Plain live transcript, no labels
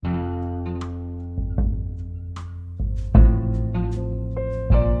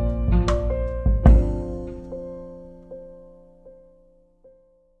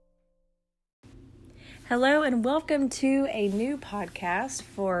Hello and welcome to a new podcast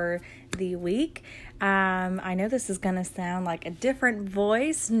for the week. I know this is going to sound like a different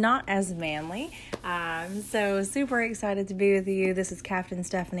voice, not as manly. So super excited to be with you. This is Captain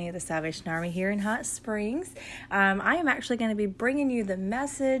Stephanie of the Salvation Army here in Hot Springs. I am actually going to be bringing you the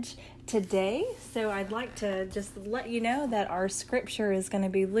message today. So I'd like to just let you know that our scripture is going to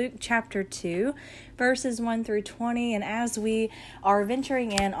be Luke chapter 2, verses 1 through 20. And as we are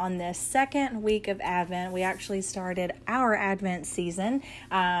venturing in on this second week of Advent, we actually started our Advent season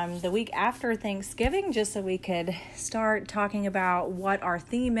the week after Thanksgiving, just so we could start talking about what our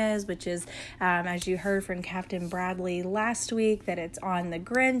theme is, which is, as you heard from Captain Bradley last week, that it's on the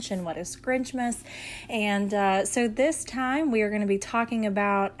Grinch and what is Grinchmas. And so this time we are going to be talking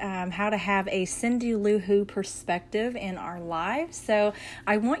about how to have a Cindy Lou Who perspective in our lives. So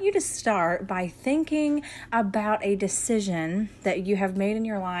I want you to start by thinking about a decision that you have made in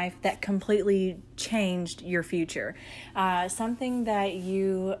your life that completely changed your future. Something that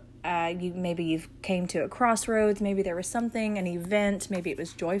you came to a crossroads. Maybe there was something, an event, maybe it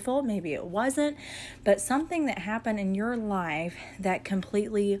was joyful, maybe it wasn't, but something that happened in your life that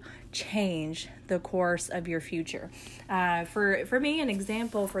completely changed the course of your future. For me, an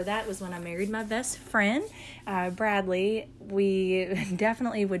example for that was when I married my best friend, Bradley. We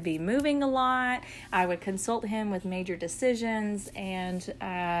definitely would be moving a lot. I would consult him with major decisions, and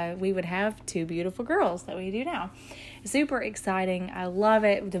we would have two beautiful girls that we do now. Super exciting. I love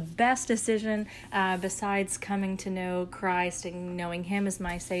it. The best decision besides coming to know Christ and knowing Him as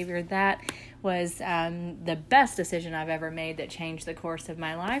my Savior, that was the best decision I've ever made that changed the course of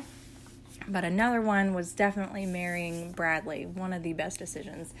my life. But another one was definitely marrying Bradley, one of the best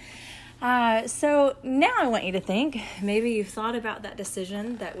decisions. So now I want you to think, maybe you've thought about that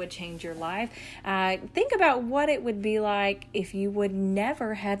decision that would change your life. Think about what it would be like if you would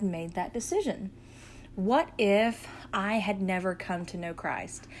never had made that decision. What if I had never come to know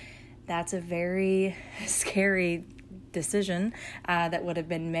Christ? That's a very scary decision that would have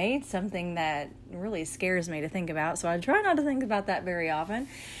been made, something that really scares me to think about. So I try not to think about that very often.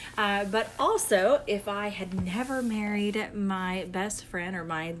 But also, if I had never married my best friend or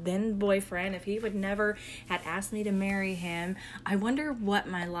my then boyfriend, if he would never had asked me to marry him, I wonder what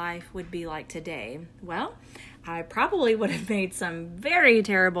my life would be like today. Well, I probably would have made some very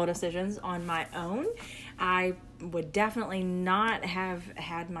terrible decisions on my own. I would definitely not have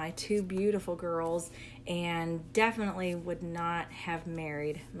had my two beautiful girls, and definitely would not have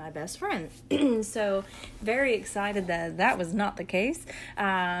married my best friend. So very excited that that was not the case.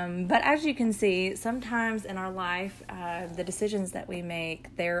 But as you can see, sometimes in our life, the decisions that we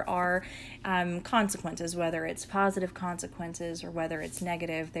make, there are consequences, whether it's positive consequences or whether it's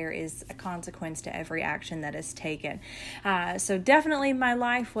negative. There is a consequence to every action that is taken. So definitely my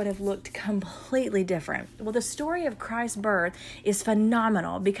life would have looked completely different. Well, the story of Christ's birth is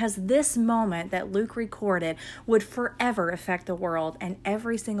phenomenal because this moment that Luke recorded would forever affect the world and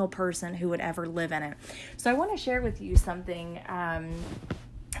every single person who would ever live in it. So I want to share with you something.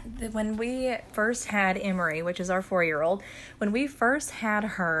 When we first had Emery, which is our 4-year-old, when we first had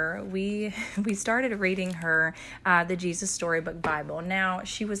her, we started reading her the Jesus Storybook Bible. Now,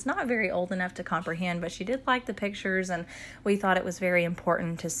 she was not very old enough to comprehend, but she did like the pictures, and we thought it was very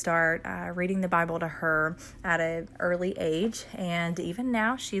important to start reading the Bible to her at an early age. And even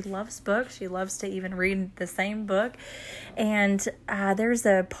now, she loves books. She loves to even read the same book. And there's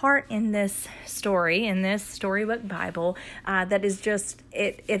a part in this story, in this storybook Bible, that is just,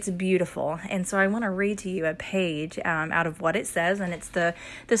 it's beautiful. And so I want to read to you a page out of what it says. And it's the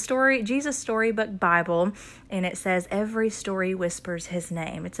story, Jesus Storybook Bible. And it says, "Every story whispers his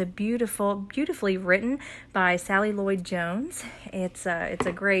name." It's a beautifully written by Sally Lloyd Jones. It's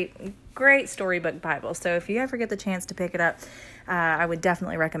a great storybook Bible. So if you ever get the chance to pick it up, I would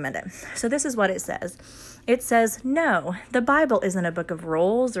definitely recommend it. So this is what it says. It says, "No, the Bible isn't a book of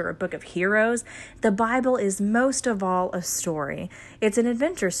rules or a book of heroes. The Bible is most of all a story. It's an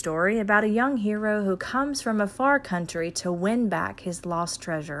adventure story about a young hero who comes from a far country to win back his lost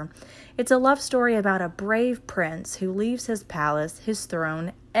treasure. It's a love story about a brave prince who leaves his palace, his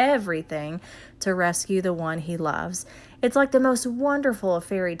throne, everything to rescue the one he loves. It's like the most wonderful of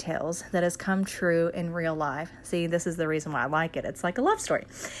fairy tales that has come true in real life." See, this is the reason why I like it. It's like a love story.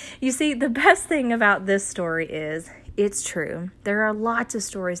 You see, the best thing about this story is it's true. There are lots of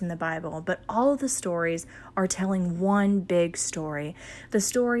stories in the Bible, but all of the stories are telling one big story, the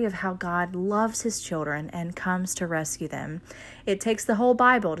story of how God loves his children and comes to rescue them. It takes the whole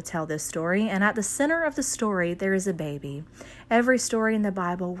Bible to tell this story, and at the center of the story, there is a baby. Every story in the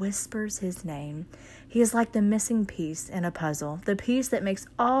Bible whispers his name. He is like the missing piece in a puzzle, the piece that makes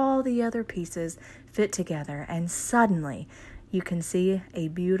all the other pieces fit together, and suddenly you can see a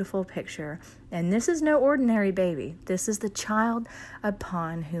beautiful picture. And this is no ordinary baby. This is the child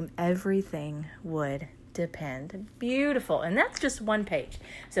upon whom everything would depend. Beautiful. And that's just one page.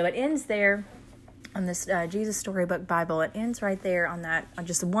 So it ends there on this Jesus Storybook Bible. It ends right there on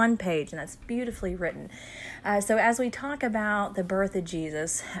just one page, and that's beautifully written. So as we talk about the birth of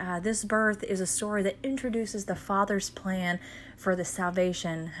Jesus, this birth is a story that introduces the Father's plan for the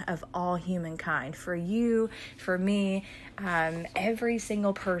salvation of all humankind, for you, for me, every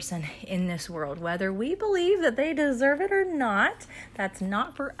single person in this world, whether we believe that they deserve it or not. That's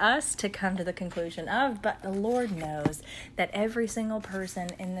not for us to come to the conclusion of, but the Lord knows that every single person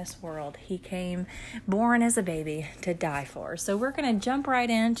in this world, He came born as a baby to die for. So we're going to jump right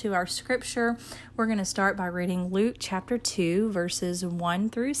into our scripture. We're going to start by reading Luke chapter 2, verses 1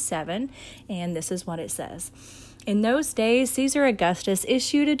 through 7, and this is what it says. In those days, Caesar Augustus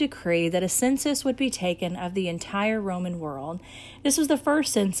issued a decree that a census would be taken of the entire Roman world. This was the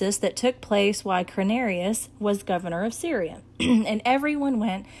first census that took place while Quirinius was governor of Syria, and everyone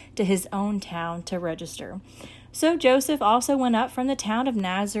went to his own town to register. So Joseph also went up from the town of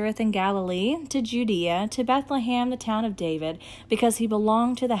Nazareth in Galilee to Judea, to Bethlehem, the town of David, because he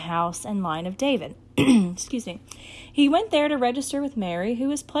belonged to the house and line of David. Excuse me. He went there to register with Mary, who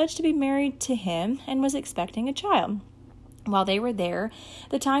was pledged to be married to him and was expecting a child. While they were there,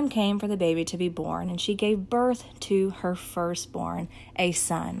 the time came for the baby to be born, and she gave birth to her firstborn, a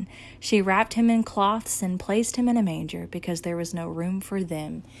son. She wrapped him in cloths and placed him in a manger, because there was no room for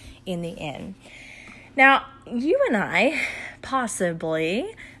them in the inn. Now, you and I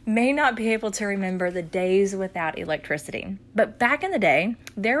possibly may not be able to remember the days without electricity. But back in the day,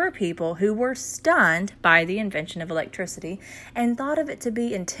 there were people who were stunned by the invention of electricity and thought of it to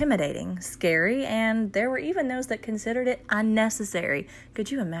be intimidating, scary, and there were even those that considered it unnecessary.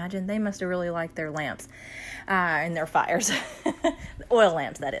 Could you imagine? They must have really liked their lamps and their fires. Oil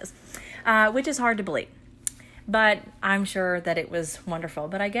lamps, that is, which is hard to believe. But I'm sure that it was wonderful.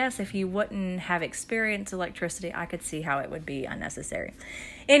 But I guess if you wouldn't have experienced electricity, I could see how it would be unnecessary.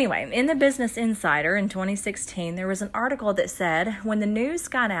 Anyway, in the Business Insider in 2016, there was an article that said, when the news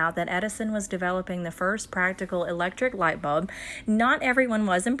got out that Edison was developing the first practical electric light bulb, not everyone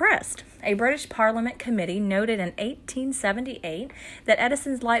was impressed. A British Parliament committee noted in 1878 that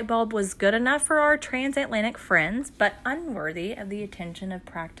Edison's light bulb was good enough for our transatlantic friends, but unworthy of the attention of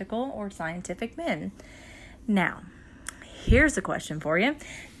practical or scientific men. Now, here's a question for you.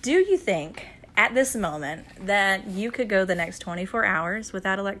 Do you think at this moment that you could go the next 24 hours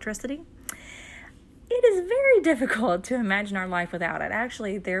without electricity? It is very difficult to imagine our life without it.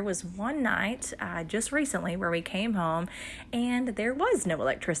 Actually, there was one night just recently where we came home and there was no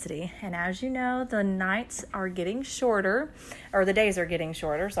electricity. And as you know, the nights are getting shorter, or the days are getting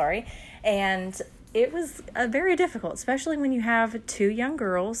shorter, and it was very difficult, especially when you have two young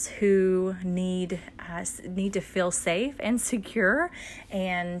girls who need to feel safe and secure,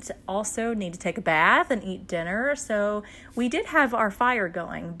 and also need to take a bath and eat dinner. So we did have our fire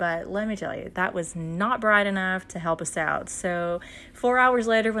going, but let me tell you, that was not bright enough to help us out. So 4 hours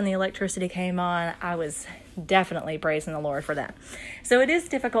later, when the electricity came on, I was definitely praising the Lord for that. So it is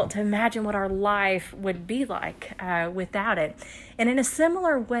difficult to imagine what our life would be like without it. And in a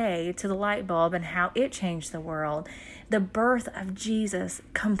similar way to the light bulb and how it changed the world, the birth of Jesus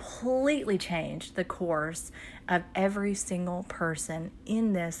completely changed the course of every single person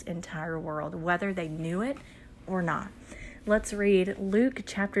in this entire world, whether they knew it or not. Let's read Luke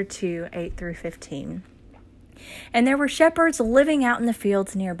chapter 2, 8 through 15. And there were shepherds living out in the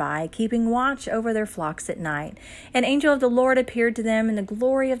fields nearby, keeping watch over their flocks at night. An angel of the Lord appeared to them, and the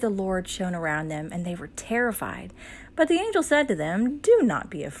glory of the Lord shone around them, and they were terrified. But the angel said to them, "Do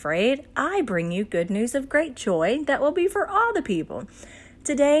not be afraid. I bring you good news of great joy that will be for all the people.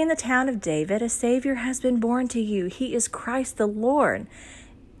 Today in the town of David, a Savior has been born to you. He is Christ the Lord.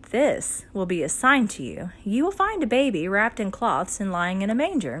 This will be a sign to you. You will find a baby wrapped in cloths and lying in a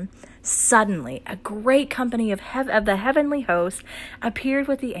manger." Suddenly, a great company of the heavenly host appeared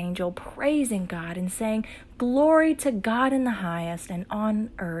with the angel, praising God and saying, "Glory to God in the highest, and on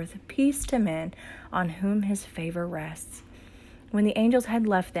earth peace to men on whom his favor rests." When the angels had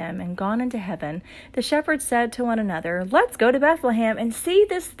left them and gone into heaven, the shepherds said to one another, "Let's go to Bethlehem and see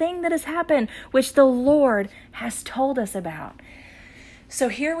this thing that has happened, which the Lord has told us about." So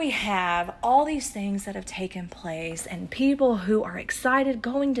here we have all these things that have taken place, and people who are excited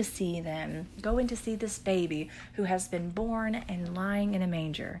going to see this baby who has been born and lying in a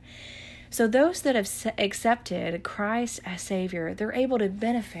manger. So those that have accepted Christ as Savior, they're able to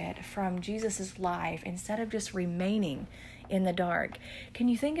benefit from Jesus' life instead of just remaining in the dark. Can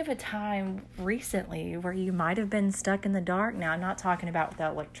you think of a time recently where you might have been stuck in the dark? Now, I'm not talking about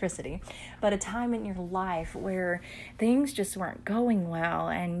without electricity, but a time in your life where things just weren't going well,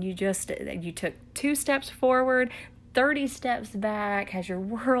 and you took 2 steps forward, 30 steps back. Has your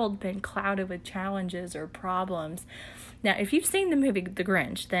world been clouded with challenges or problems? Now, if you've seen the movie The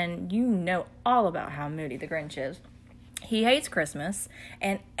Grinch, then you know all about how moody the Grinch is. He hates Christmas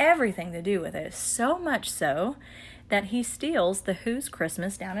and everything to do with it, so much so that he steals the Who's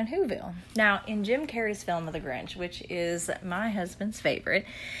Christmas down in Whoville. Now, in Jim Carrey's film of The Grinch, which is my husband's favorite,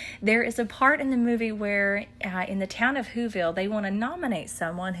 there is a part in the movie where in the town of Whoville, they want to nominate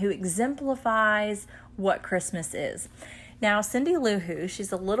someone who exemplifies what Christmas is. Now, Cindy Lou Who,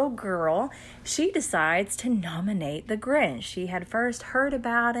 she's a little girl, she decides to nominate the Grinch. She had first heard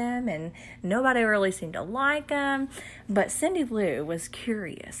about him and nobody really seemed to like him, but Cindy Lou was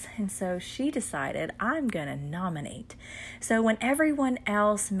curious, and so she decided, I'm going to nominate. So when everyone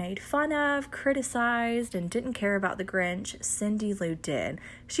else made fun of, criticized, and didn't care about the Grinch, Cindy Lou did.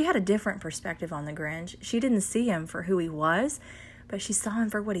 She had a different perspective on the Grinch. She didn't see him for who he was, but she saw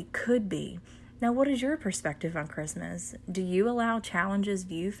him for what he could be. Now, what is your perspective on Christmas? Do you allow challenges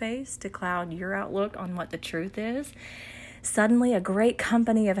you face to cloud your outlook on what the truth is? Suddenly, a great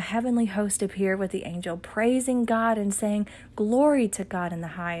company of a heavenly host appeared with the angel praising God and saying, "Glory to God in the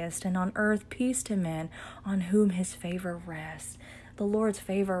highest, and on earth peace to men on whom his favor rests." The Lord's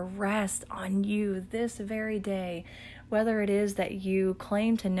favor rests on you this very day. Whether it is that you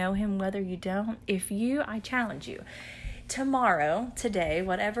claim to know him, whether you don't, I challenge you. Tomorrow, today,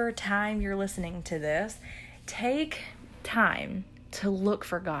 whatever time you're listening to this, take time to look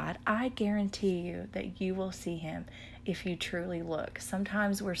for God. I guarantee you that you will see him if you truly look.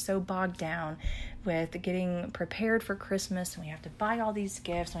 Sometimes we're so bogged down with getting prepared for Christmas, and we have to buy all these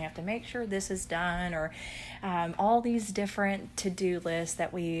gifts, and we have to make sure this is done, or all these different to-do lists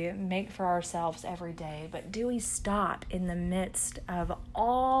that we make for ourselves every day. But do we stop in the midst of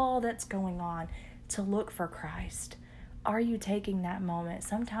all that's going on to look for Christ? Are you taking that moment?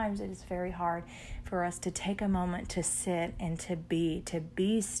 Sometimes it is very hard for us to take a moment to sit and to be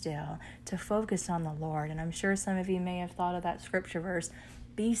still, to focus on the Lord. And I'm sure some of you may have thought of that scripture verse,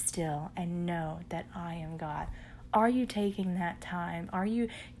 "Be still and know that I am God." Are you taking that time? Are you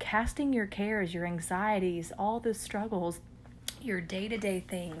casting your cares, your anxieties, all the struggles, your day-to-day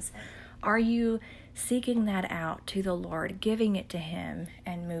things? Are you seeking that out to the Lord, giving it to him,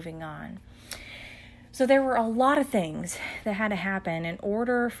 and moving on? So there were a lot of things that had to happen in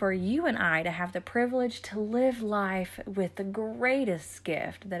order for you and I to have the privilege to live life with the greatest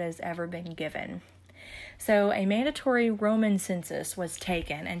gift that has ever been given. So a mandatory Roman census was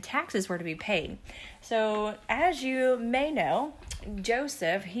taken and taxes were to be paid. So as you may know,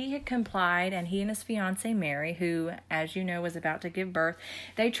 Joseph, he had complied, and he and his fiancée Mary, who, as you know, was about to give birth,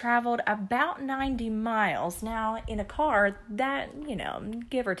 they traveled about 90 miles. Now, in a car, that,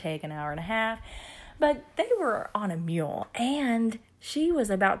 give or take an hour and a half. But they were on a mule, and she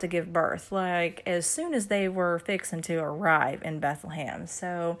was about to give birth, as soon as they were fixing to arrive in Bethlehem.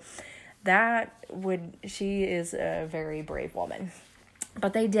 So she is a very brave woman.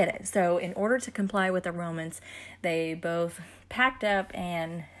 But they did it. So in order to comply with the Romans, they both packed up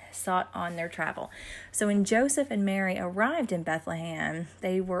and sought on their travel. So when Joseph and Mary arrived in Bethlehem,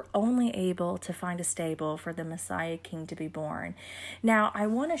 they were only able to find a stable for the Messiah King to be born. Now, I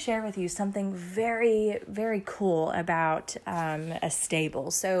want to share with you something very, very cool about a stable.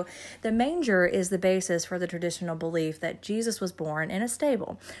 So the manger is the basis for the traditional belief that Jesus was born in a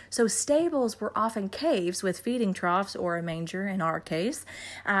stable. So stables were often caves with feeding troughs, or a manger in our case,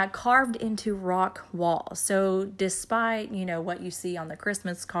 carved into rock walls. So despite, what you see on the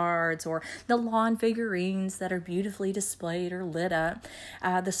Christmas cards or the lawn figurines that are beautifully displayed or lit up,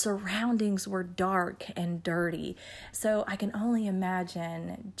 the surroundings were dark and dirty. So I can only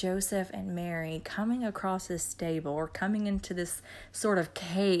imagine Joseph and Mary coming across this stable, or coming into this sort of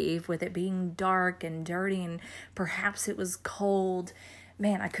cave with it being dark and dirty, and perhaps it was cold.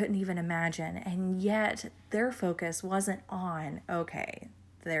 Man, I couldn't even imagine. And yet their focus wasn't on, okay,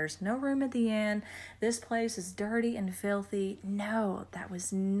 there's no room at the inn, this place is dirty and filthy. No, that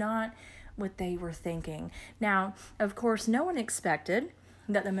was not what they were thinking. Now, of course, no one expected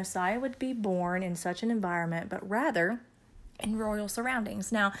that the Messiah would be born in such an environment, but rather in royal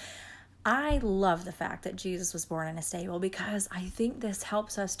surroundings. Now, I love the fact that Jesus was born in a stable, because I think this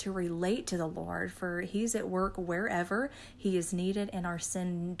helps us to relate to the Lord, for he's at work wherever he is needed in our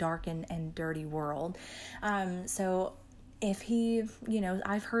sin-darkened and dirty world. So if he,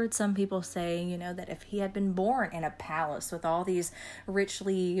 I've heard some people say, that if he had been born in a palace with all these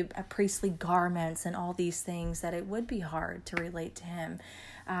richly priestly garments and all these things, that it would be hard to relate to him.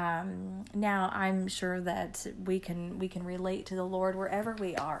 Now I'm sure that we can relate to the Lord wherever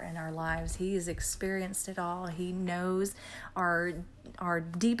we are in our lives. He has experienced it all. He knows our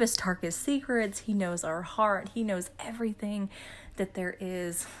deepest, darkest secrets. He knows our heart. He knows everything that there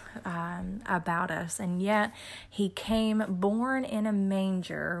is about us. And yet he came born in a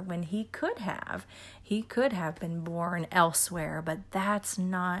manger when he could have been born elsewhere, but that's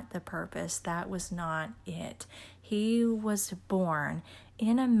not the purpose. That was not it. He was born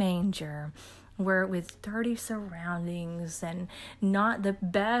in a manger where with dirty surroundings and not the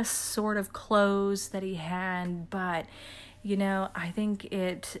best sort of clothes that he had, but I think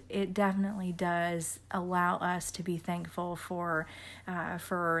it definitely does allow us to be thankful for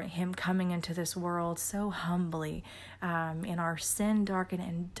him coming into this world so humbly, in our sin darkened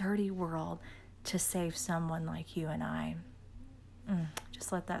and dirty world, to save someone like you and I.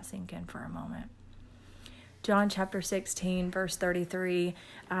 Just let that sink in for a moment. John chapter 16, verse 33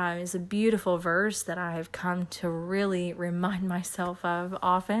 is a beautiful verse that I have come to really remind myself of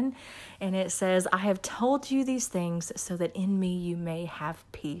often. And it says, I have told you these things so that in me you may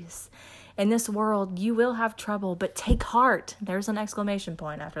have peace. In this world you will have trouble, but take heart. There's an exclamation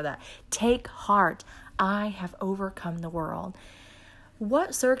point after that. Take heart. I have overcome the world.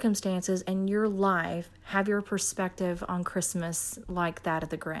 What circumstances in your life have your perspective on Christmas like that of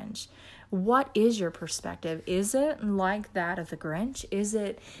the Grinch? What is your perspective? Is it like that of the Grinch? Is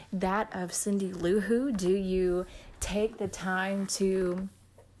it that of Cindy Lou Who? Do you take the time to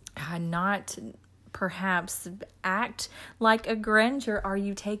not perhaps act like a Grinch, or are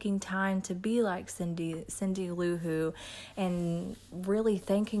you taking time to be like Cindy Lou Who and really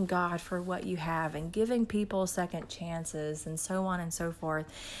thanking God for what you have and giving people second chances and so on and so forth?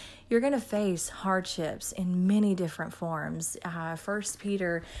 You're going to face hardships in many different forms. First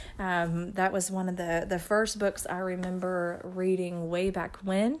Peter, that was one of the first books I remember reading way back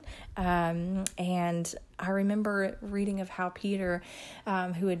when. And I remember reading of how Peter,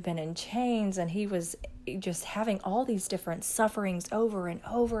 who had been in chains, and he was just having all these different sufferings over and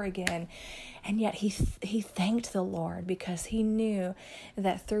over again. And yet he thanked the Lord because he knew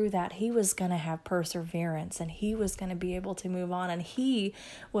that through that he was going to have perseverance and he was going to be able to move on. And he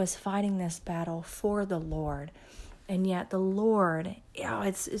was fighting this battle for the Lord. And yet the Lord,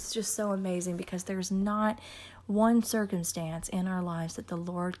 it's just so amazing because there's not one circumstance in our lives that the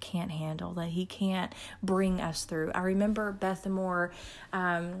Lord can't handle, that he can't bring us through. I remember Beth Moore,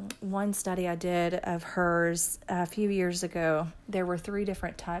 one study I did of hers a few years ago, there were 3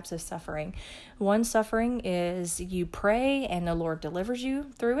 different types of suffering. One suffering is you pray and the Lord delivers you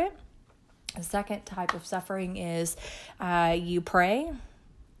through it. The second type of suffering is you pray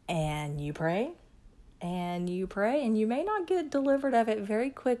and you pray and you pray, and you may not get delivered of it very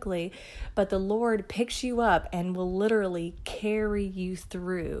quickly, but the Lord picks you up and will literally carry you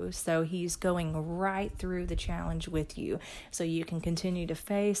through. So he's going right through the challenge with you, so you can continue to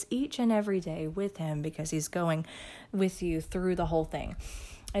face each and every day with him because he's going with you through the whole thing.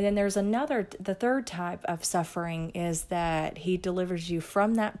 And then there's the third type of suffering is that he delivers you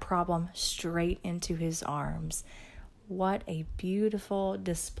from that problem straight into his arms. What a beautiful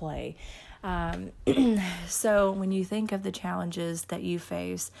display. So when you think of the challenges that you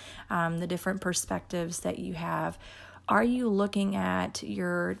face, the different perspectives that you have, are you looking at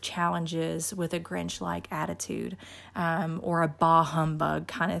your challenges with a Grinch-like attitude, or a bah humbug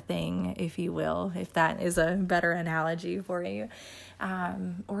kind of thing, if you will, if that is a better analogy for you?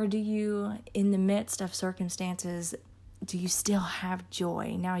 Or do you, in the midst of circumstances, do you still have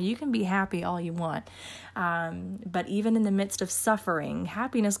joy? Now, you can be happy all you want, but even in the midst of suffering,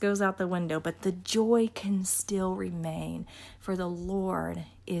 happiness goes out the window, but the joy can still remain, for the Lord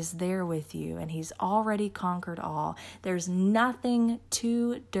is there with you, and he's already conquered all. There's nothing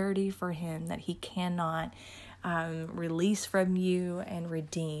too dirty for him that he cannot release from you and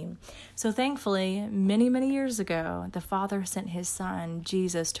redeem. So thankfully, many, many years ago, the Father sent his Son,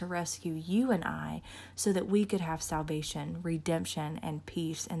 Jesus, to rescue you and I so that we could have salvation, redemption, and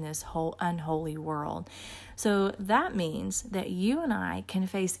peace in this whole unholy world. So that means that you and I can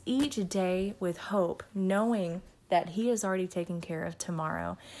face each day with hope, knowing that he has already taken care of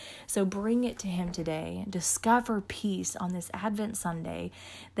tomorrow. So bring it to him today. Discover peace on this Advent Sunday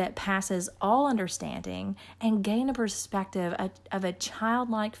that passes all understanding, and gain a perspective of a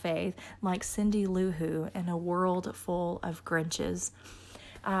childlike faith like Cindy Lou Who in a world full of Grinches.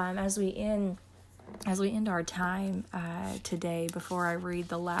 As we end as we end our time today, before I read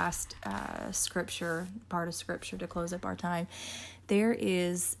the last part of scripture to close up our time, there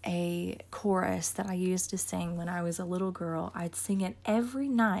is a chorus that I used to sing when I was a little girl. I'd sing it every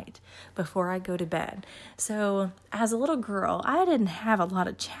night before I go to bed. So as a little girl, I didn't have a lot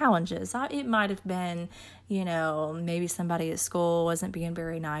of challenges. It might have been, maybe somebody at school wasn't being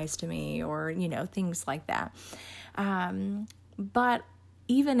very nice to me, or, things like that. But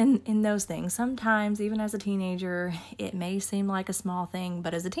even in those things, sometimes, even as a teenager, it may seem like a small thing,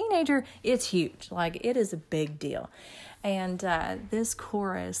 but as a teenager, it's huge. Like, it is a big deal. And this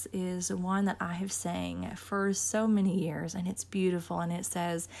chorus is one that I have sang for so many years, and it's beautiful. And it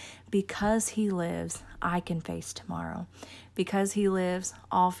says, because he lives, I can face tomorrow. Because he lives,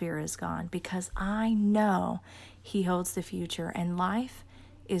 all fear is gone. Because I know he holds the future, and life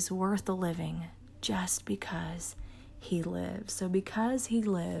is worth the living just because he lives. So because he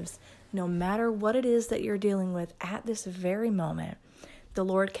lives, no matter what it is that you're dealing with at this very moment, the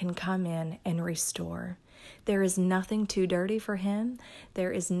Lord can come in and restore. There is nothing too dirty for him.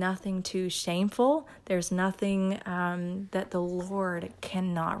 There is nothing too shameful. There's nothing that the Lord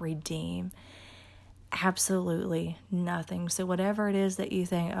cannot redeem. Absolutely nothing. So whatever it is that you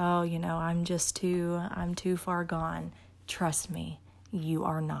think, I'm too far gone, trust me, you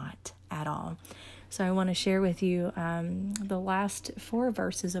are not at all. So I want to share with you the last 4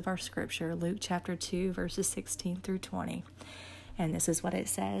 verses of our scripture, Luke chapter 2, verses 16 through 20. And this is what it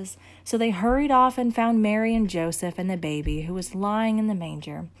says. So they hurried off and found Mary and Joseph and the baby, who was lying in the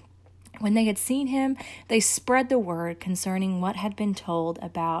manger. When they had seen him, they spread the word concerning what had been told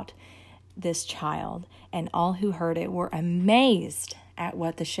about this child. And all who heard it were amazed at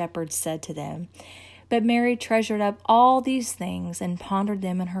what the shepherds said to them. But Mary treasured up all these things and pondered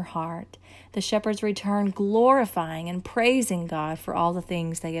them in her heart. The shepherds returned, glorifying and praising God for all the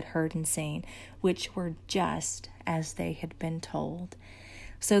things they had heard and seen, which were just as they had been told.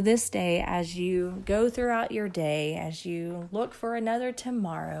 So this day, as you go throughout your day, as you look for another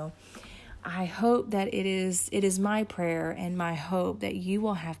tomorrow, I hope that it is my prayer and my hope that you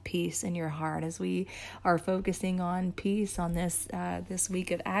will have peace in your heart as we are focusing on peace on this week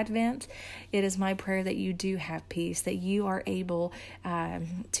of Advent. It is my prayer that you do have peace, that you are able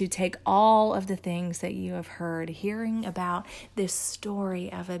to take all of the things that you have heard, hearing about this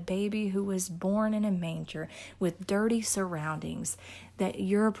story of a baby who was born in a manger with dirty surroundings, that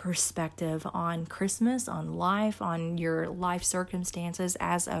your perspective on Christmas, on life, on your life circumstances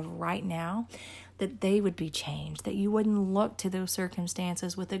as of right now, that they would be changed, that you wouldn't look to those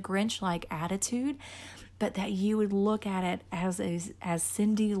circumstances with a Grinch-like attitude, but that you would look at it as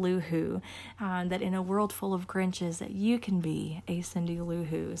Cindy Lou Who, that in a world full of Grinches, that you can be a Cindy Lou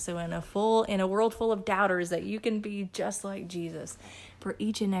Who. So in a world full of doubters, that you can be just like Jesus. For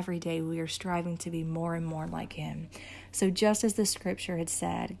each and every day, we are striving to be more and more like him. So just as the scripture had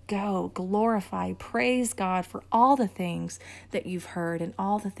said, go, glorify, praise God for all the things that you've heard and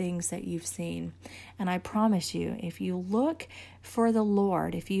all the things that you've seen. And I promise you, if you look for the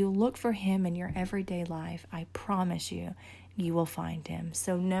Lord, if you look for him in your everyday life, I promise you, you will find him.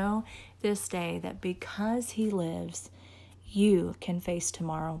 So know this day that because he lives, you can face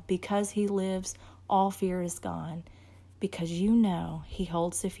tomorrow. Because he lives, all fear is gone. Because you know he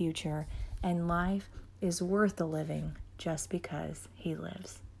holds the future, and life is worth the living just because he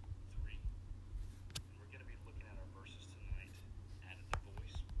lives.